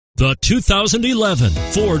The 2011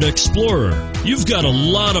 Ford Explorer. You've got a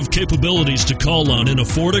lot of capabilities to call on in a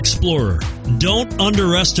Ford Explorer. Don't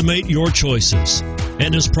underestimate your choices,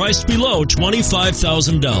 and is priced below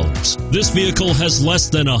 $25,000. This vehicle has less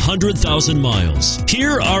than 100,000 miles.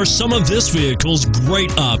 Here are some of this vehicle's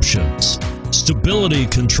great options: stability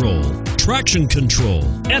control, traction control,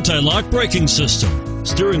 anti-lock braking system,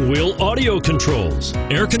 steering wheel audio controls,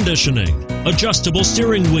 air conditioning, adjustable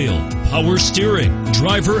steering wheel, power steering,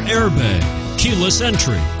 driver airbag, keyless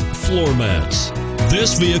entry, floor mats.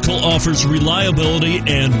 This vehicle offers reliability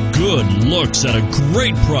and good looks at a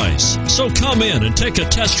great price. So come in and take a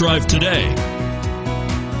test drive today.